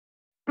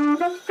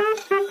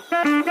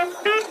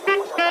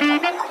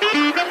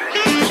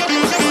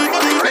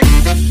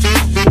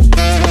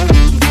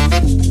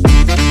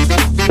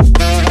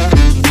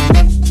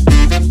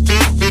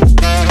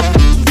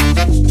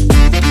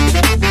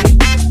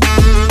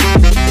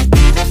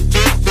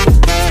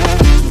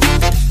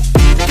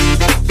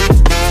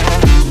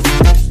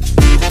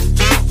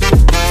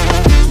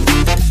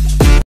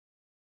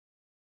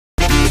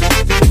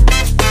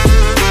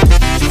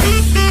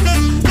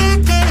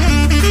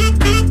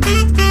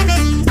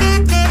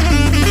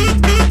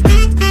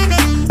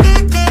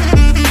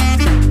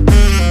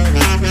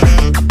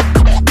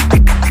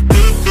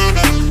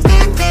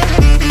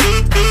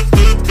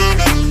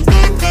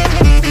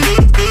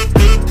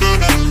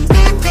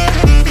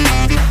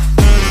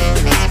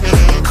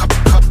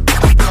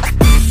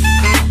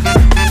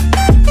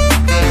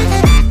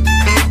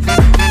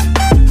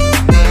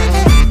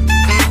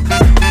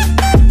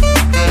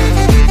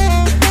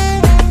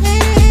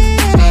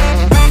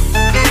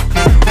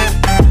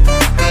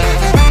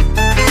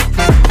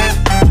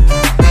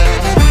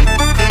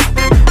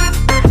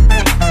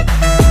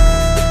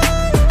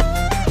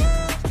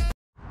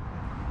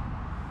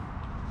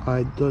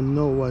I don't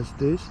know what's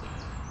this.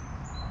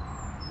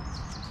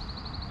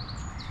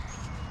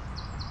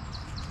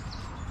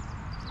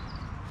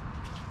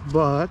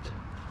 But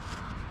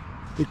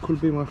it could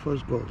be my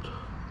first gold.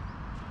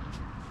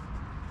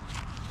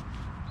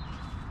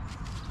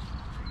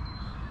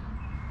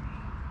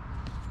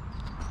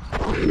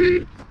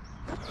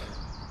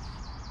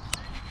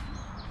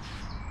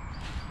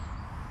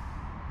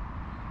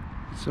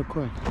 It's a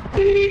coin.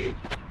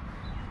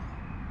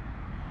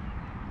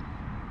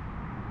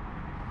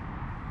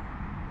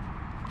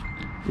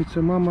 It's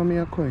a Mamma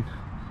Mia coin.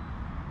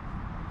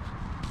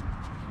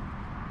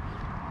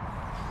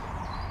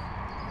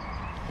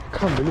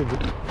 Can't believe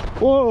it.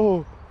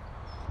 Whoa!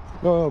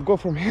 No, go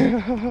from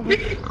here.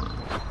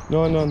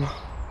 No, no, no.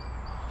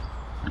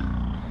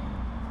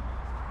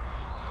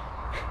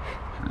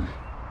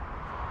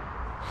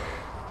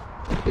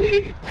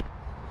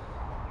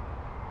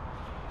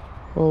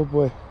 Oh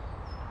boy.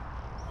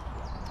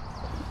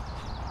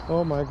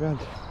 Oh my God.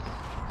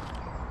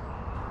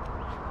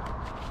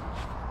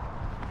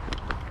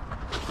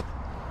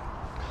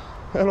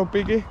 Hello,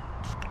 Piggy.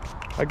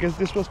 I guess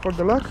this was for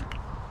the luck.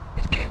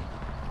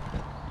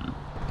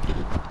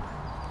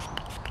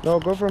 No,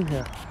 go from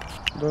here.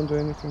 Don't do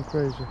anything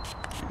crazy.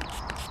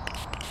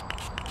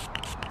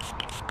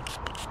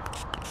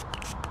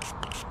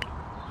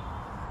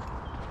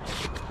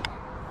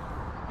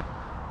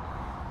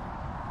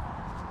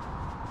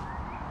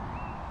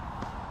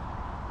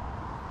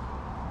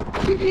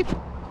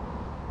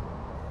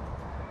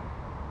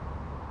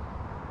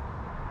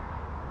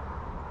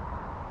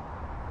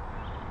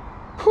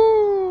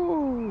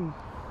 Whoo!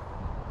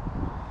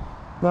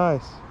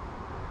 Nice.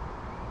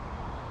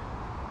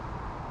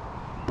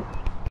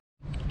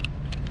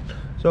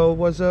 So it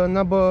was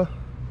number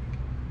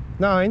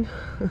 9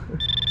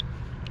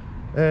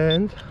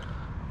 and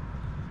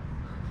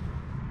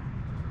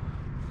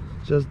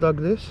just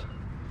dug this.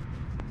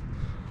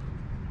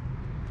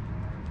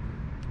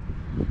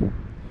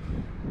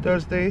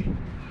 Thursday,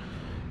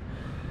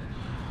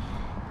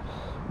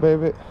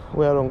 baby,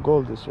 we are on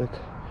gold this week.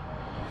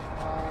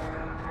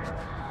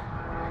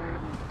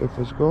 If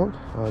it's gold,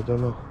 I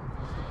don't know.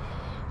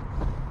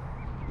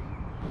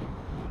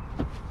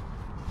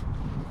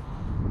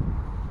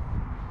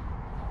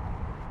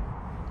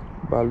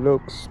 But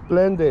looks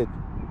splendid.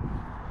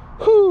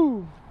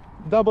 Whoo!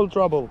 Double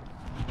trouble.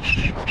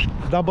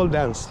 Double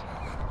dance.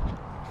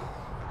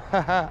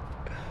 Haha.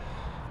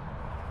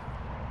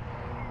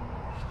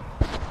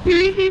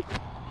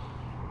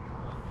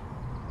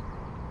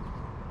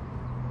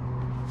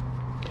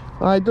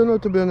 I don't know,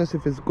 to be honest,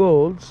 if it's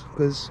gold,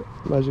 because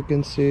as you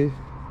can see,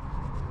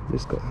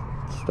 this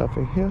stuff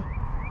in here.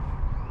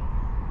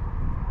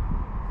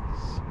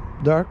 It's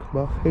dark,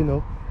 but you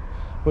know,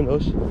 who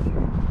knows.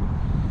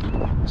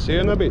 See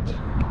you in a bit.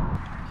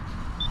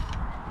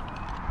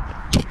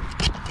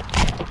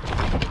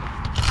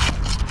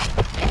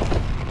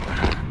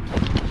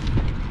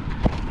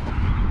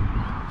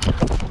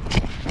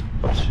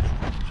 Oops,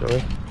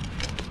 sorry.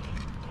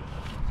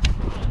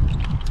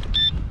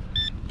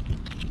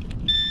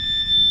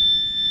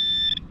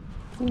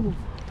 Ooh.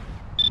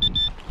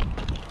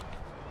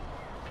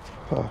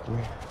 Fuck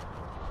me.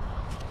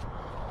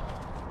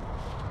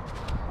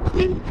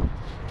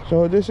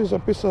 So this is a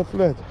piece of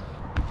lead.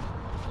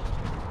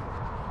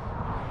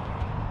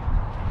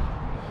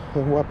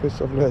 And what piece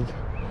of lead?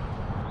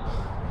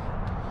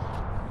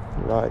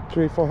 Like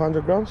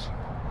 300-400 grams.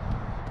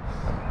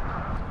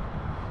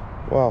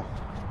 Wow,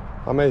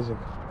 amazing.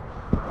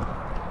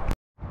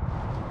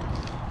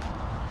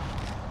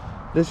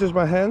 This is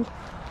my hand,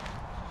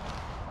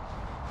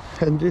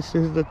 and this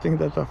is the thing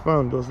that I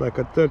found. It was like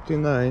a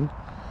 39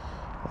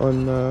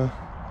 on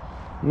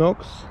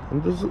Knox,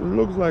 and this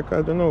looks like,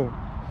 I don't know,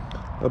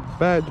 a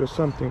badge or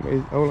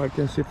something. All I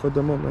can see for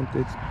the moment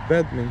it's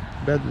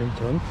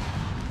badminton.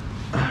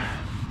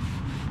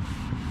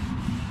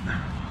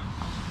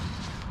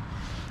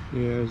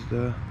 Here's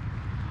the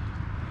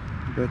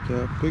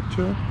better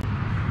picture.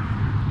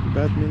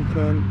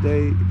 Badminton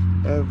day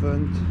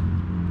event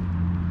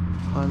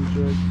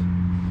 100.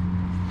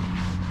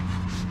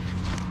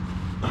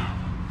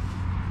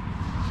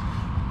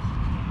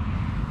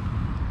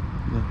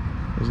 No,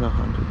 it's not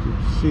 100.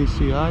 It's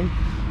CCI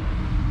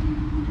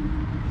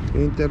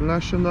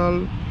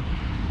International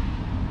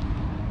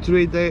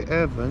 3-day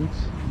event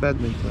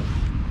badminton.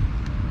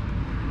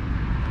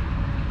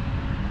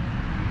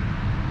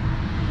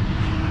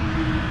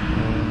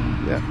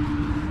 Yeah,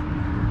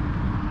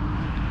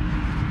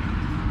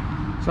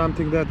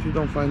 something that you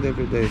don't find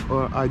every day,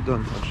 or I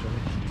don't actually.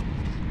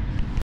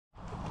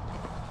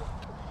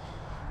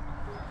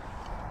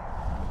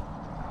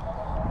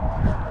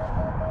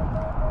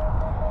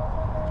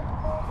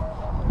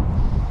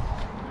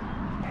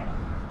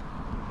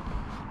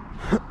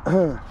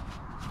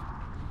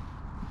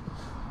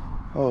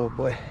 Oh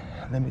boy,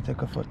 let me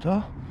take a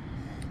photo.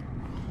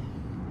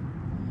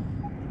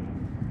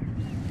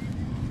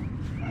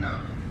 No.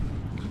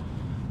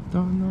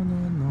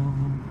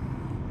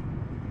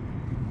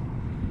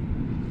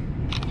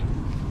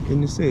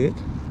 Can you see it?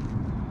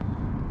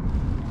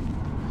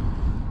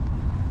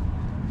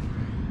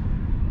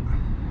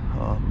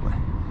 Oh boy.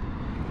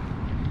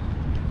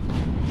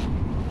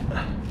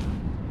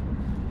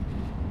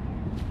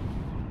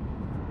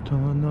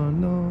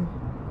 No.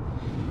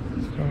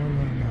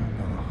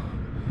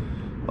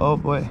 Oh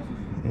boy,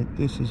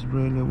 this is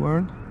really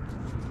worn.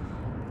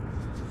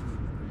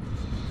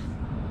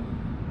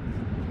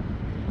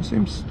 It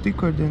seems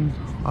thicker than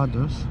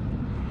others.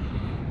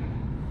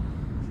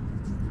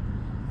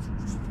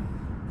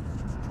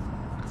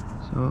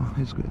 So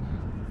it's good.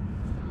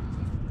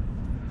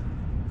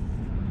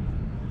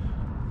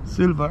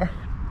 Silver.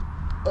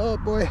 Oh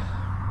boy.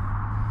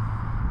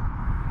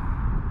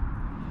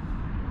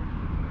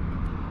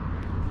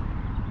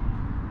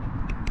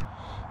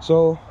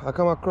 So I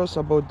come across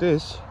about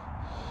this.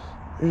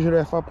 Usually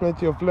I have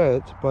plenty of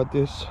lead, but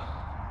this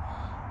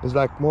is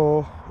like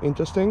more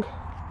interesting.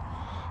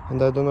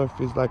 And I don't know if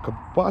it's like a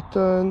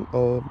button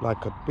or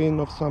like a pin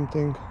of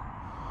something.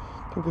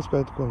 I think it's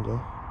quite cool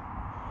though.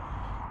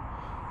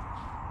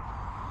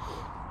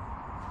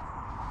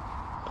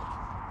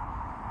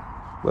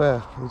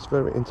 Well, it's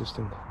very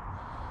interesting.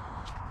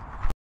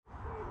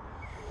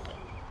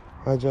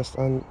 I just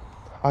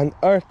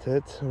unearthed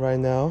it right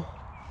now.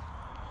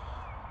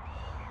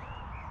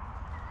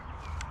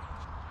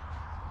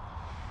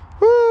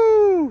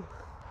 Woo!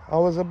 I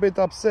was a bit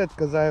upset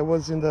because I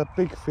was in the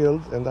pig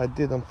field and I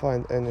didn't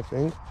find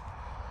anything.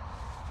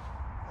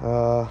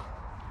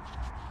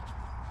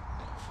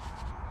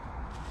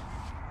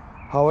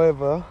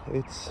 However,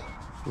 it's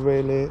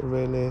really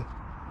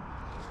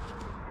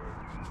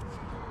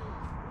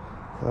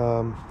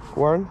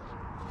worn,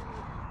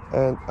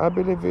 and I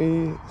believe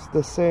it's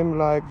the same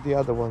like the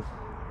other one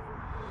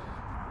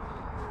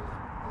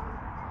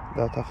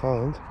that I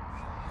found.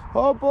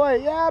 Oh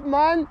boy, yeah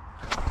man.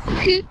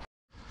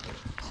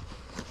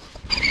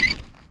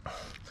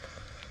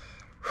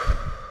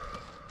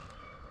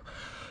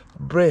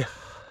 Breathe.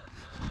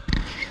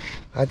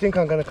 I think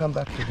I'm gonna come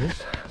back to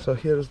this. So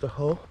here is the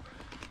hole,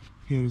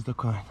 here is the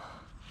coin.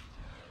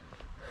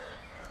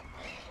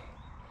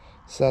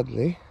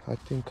 Sadly, I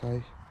think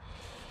I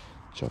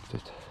chopped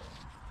it.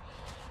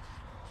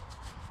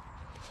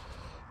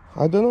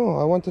 I don't know,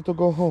 I wanted to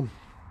go home.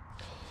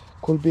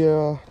 Could be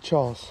a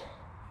Charles.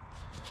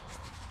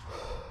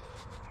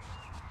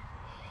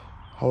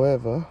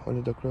 However,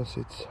 only the cross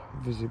it's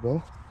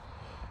visible.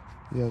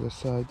 The other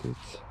side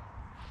it's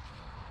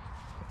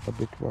a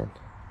bit worn.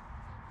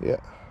 Yeah.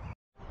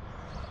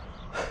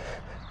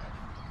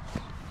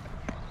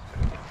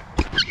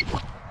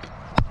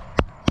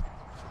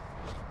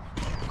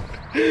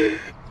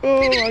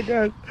 Oh my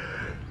god.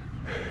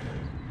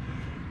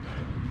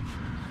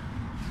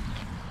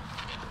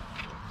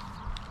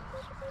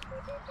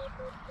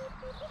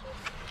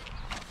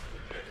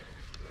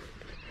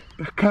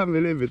 I can't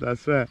believe it, I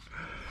swear.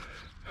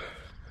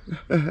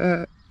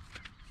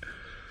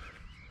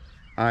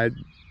 I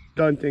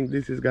don't think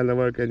this is gonna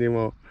work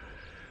anymore.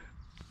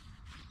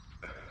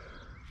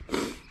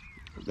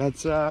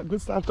 That's a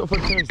good start of a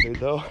Thursday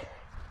though.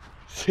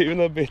 See you in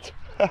a bit.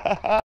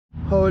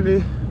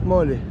 Holy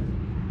moly.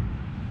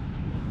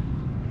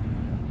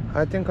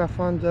 I think I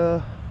found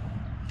a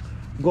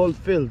gold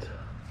field.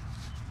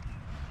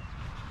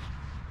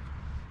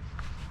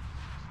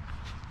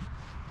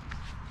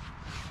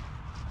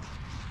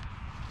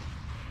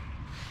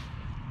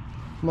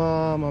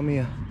 Mamma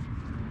mia.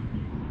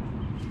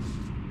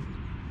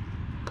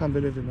 Can't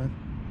believe it, man.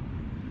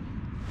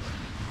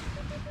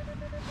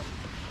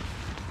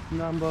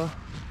 Number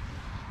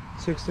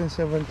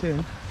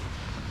 1617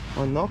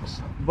 on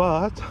Knox,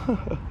 but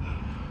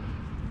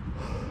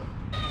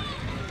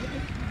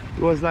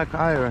it was like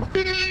iron.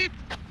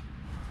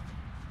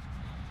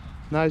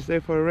 Nice day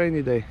for a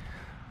rainy day.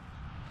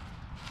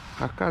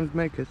 I can't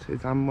make it,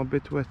 I'm a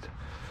bit wet.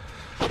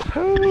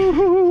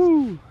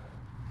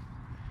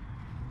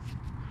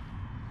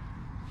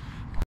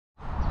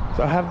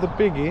 So I have the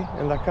piggy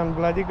and I can't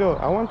bloody go.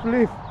 I want to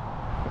leave.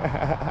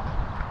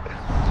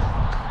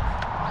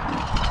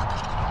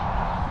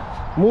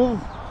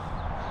 Move.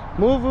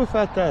 Move,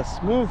 fat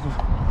ass. Move.